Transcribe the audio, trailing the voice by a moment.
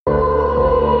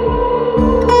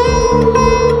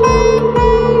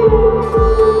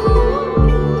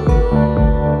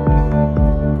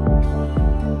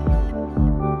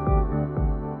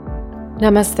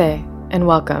Namaste and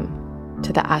welcome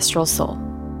to the Astral Soul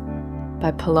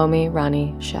by Palōmi,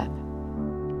 Rani, Sheth.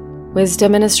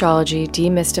 Wisdom in astrology,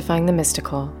 demystifying the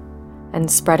mystical and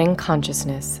spreading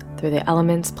consciousness through the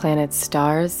elements, planets,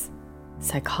 stars,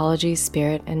 psychology,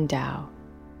 spirit, and Tao.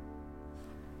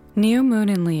 New Moon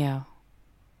in Leo.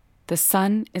 The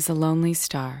Sun is a Lonely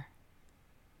Star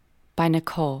by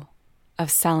Nicole of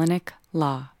Sellenic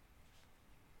Law.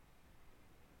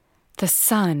 The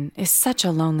sun is such a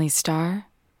lonely star.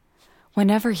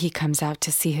 Whenever he comes out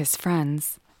to see his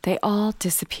friends, they all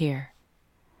disappear.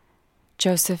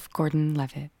 Joseph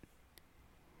Gordon-Levitt.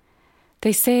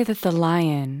 They say that the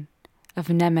lion of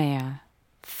Nemea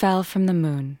fell from the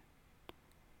moon.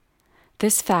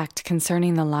 This fact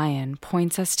concerning the lion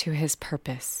points us to his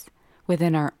purpose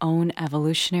within our own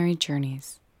evolutionary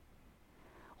journeys.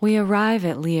 We arrive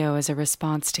at Leo as a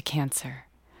response to Cancer,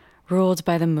 ruled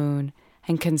by the moon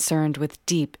and concerned with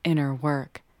deep inner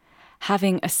work,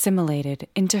 having assimilated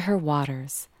into her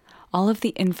waters all of the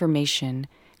information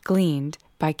gleaned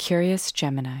by curious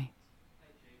Gemini.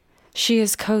 She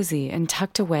is cozy and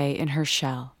tucked away in her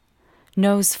shell,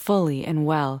 knows fully and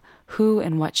well who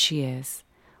and what she is,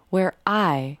 where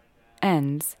I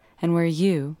ends and where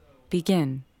you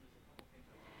begin.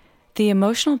 The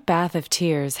emotional bath of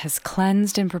tears has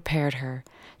cleansed and prepared her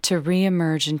to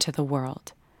re-emerge into the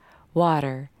world.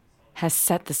 Water has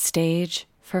set the stage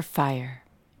for fire.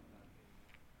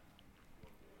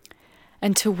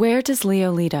 And to where does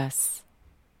Leo lead us?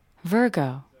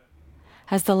 Virgo.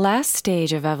 As the last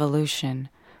stage of evolution,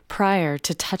 prior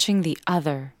to touching the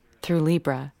other through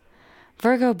Libra,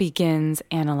 Virgo begins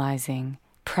analyzing,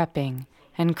 prepping,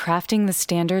 and crafting the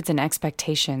standards and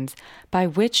expectations by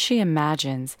which she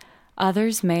imagines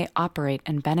others may operate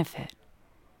and benefit.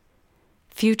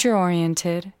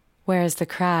 Future-oriented, whereas the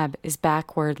crab is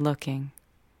backward-looking.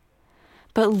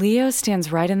 But Leo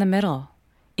stands right in the middle,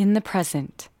 in the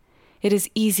present. It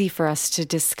is easy for us to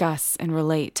discuss and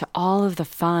relate to all of the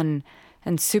fun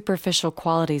and superficial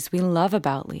qualities we love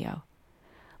about Leo.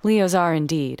 Leos are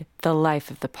indeed the life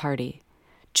of the party,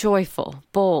 joyful,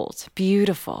 bold,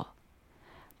 beautiful.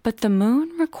 But the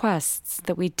moon requests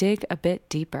that we dig a bit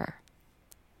deeper.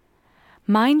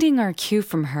 Minding our cue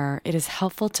from her, it is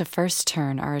helpful to first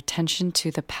turn our attention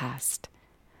to the past.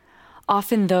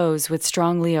 Often those with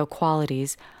strong Leo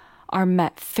qualities are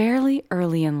met fairly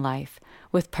early in life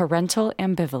with parental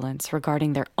ambivalence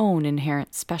regarding their own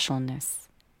inherent specialness.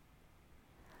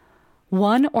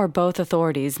 One or both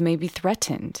authorities may be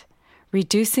threatened,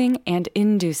 reducing and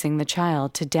inducing the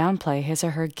child to downplay his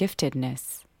or her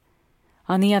giftedness.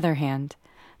 On the other hand,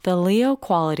 the Leo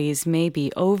qualities may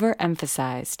be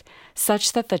overemphasized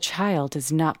such that the child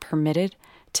is not permitted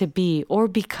to be or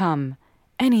become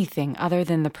anything other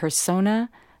than the persona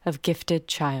of gifted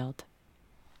child.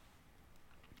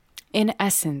 In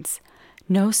essence,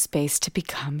 no space to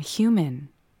become human.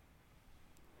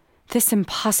 This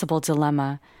impossible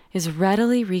dilemma is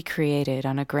readily recreated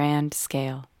on a grand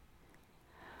scale.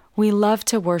 We love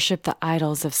to worship the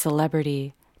idols of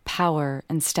celebrity, power,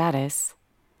 and status.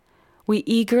 We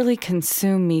eagerly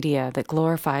consume media that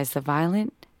glorifies the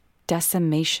violent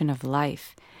decimation of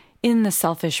life in the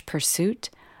selfish pursuit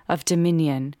of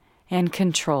dominion and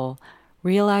control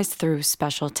realized through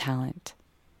special talent.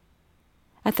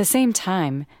 At the same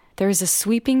time, there is a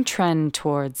sweeping trend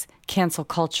towards cancel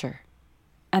culture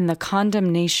and the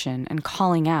condemnation and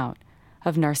calling out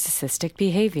of narcissistic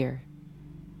behavior.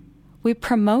 We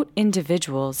promote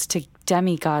individuals to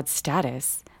demigod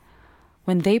status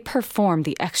when they perform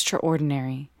the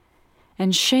extraordinary,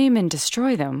 and shame and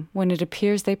destroy them when it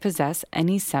appears they possess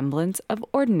any semblance of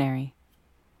ordinary.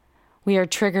 We are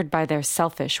triggered by their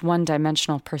selfish,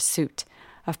 one-dimensional pursuit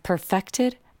of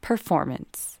perfected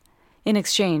performance in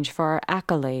exchange for our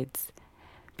accolades,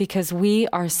 because we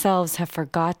ourselves have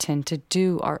forgotten to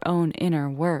do our own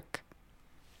inner work.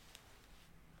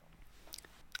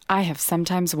 I have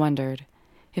sometimes wondered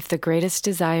if the greatest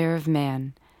desire of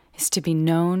man is to be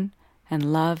known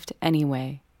and loved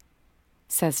anyway,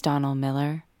 says Donald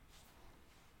Miller.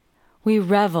 We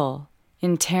revel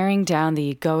in tearing down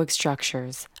the egoic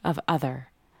structures of other,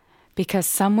 because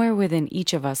somewhere within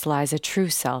each of us lies a true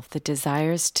self that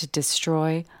desires to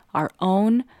destroy our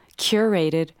own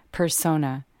curated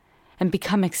persona and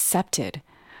become accepted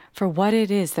for what it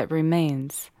is that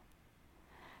remains.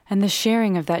 And the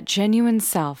sharing of that genuine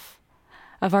self,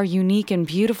 of our unique and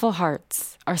beautiful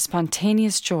hearts, our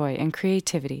spontaneous joy and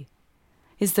creativity,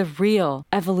 is the real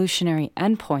evolutionary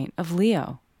endpoint of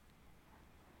Leo.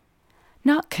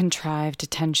 Not contrived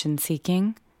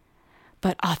attention-seeking,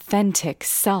 but authentic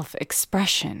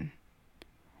self-expression.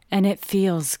 And it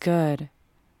feels good.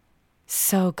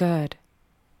 So good.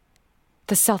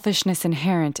 The selfishness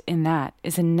inherent in that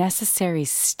is a necessary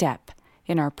step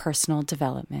in our personal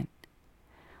development.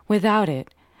 Without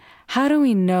it, how do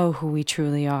we know who we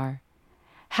truly are?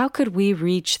 How could we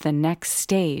reach the next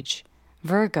stage,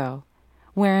 Virgo,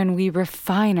 wherein we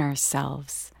refine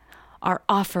ourselves, our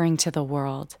offering to the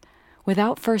world,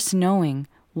 without first knowing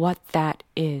what that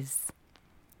is?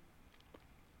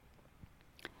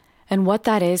 And what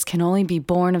that is can only be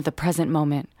born of the present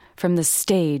moment, from the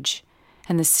stage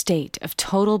and the state of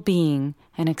total being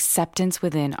and acceptance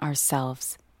within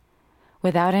ourselves,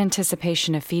 without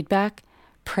anticipation of feedback,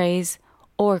 praise,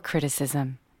 or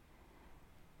criticism.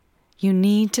 You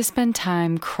need to spend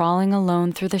time crawling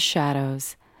alone through the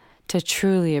shadows to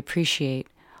truly appreciate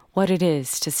what it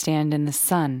is to stand in the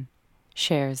sun,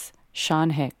 shares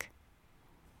Sean Hick.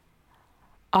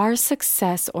 Our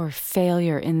success or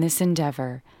failure in this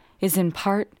endeavor is in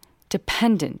part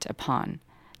dependent upon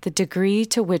the degree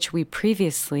to which we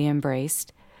previously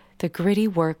embraced the gritty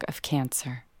work of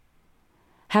Cancer.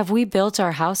 Have we built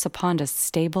our house upon a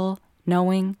stable,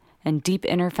 knowing, and deep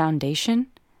inner foundation,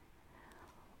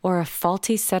 or a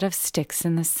faulty set of sticks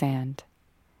in the sand?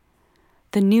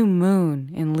 The new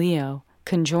moon in Leo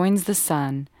conjoins the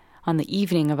sun on the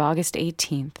evening of August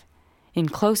 18th, in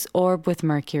close orb with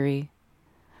Mercury.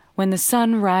 When the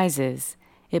sun rises,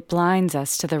 it blinds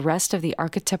us to the rest of the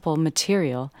archetypal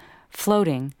material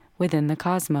floating within the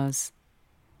cosmos.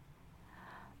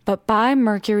 But by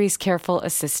Mercury's careful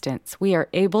assistance, we are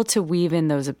able to weave in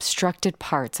those obstructed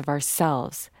parts of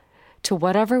ourselves to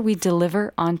whatever we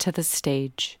deliver onto the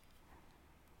stage.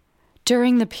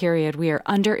 During the period we are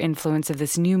under influence of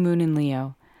this new moon in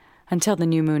Leo, until the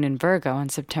new moon in Virgo on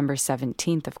September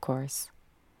 17th, of course.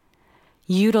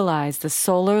 Utilize the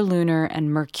solar, lunar,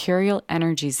 and mercurial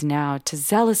energies now to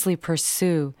zealously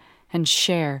pursue and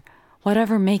share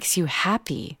whatever makes you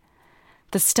happy,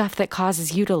 the stuff that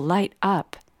causes you to light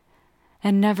up,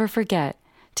 and never forget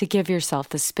to give yourself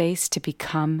the space to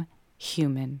become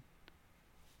human.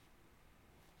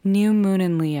 New Moon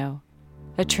in Leo,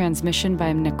 a transmission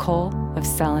by Nicole of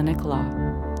Sellenic Law.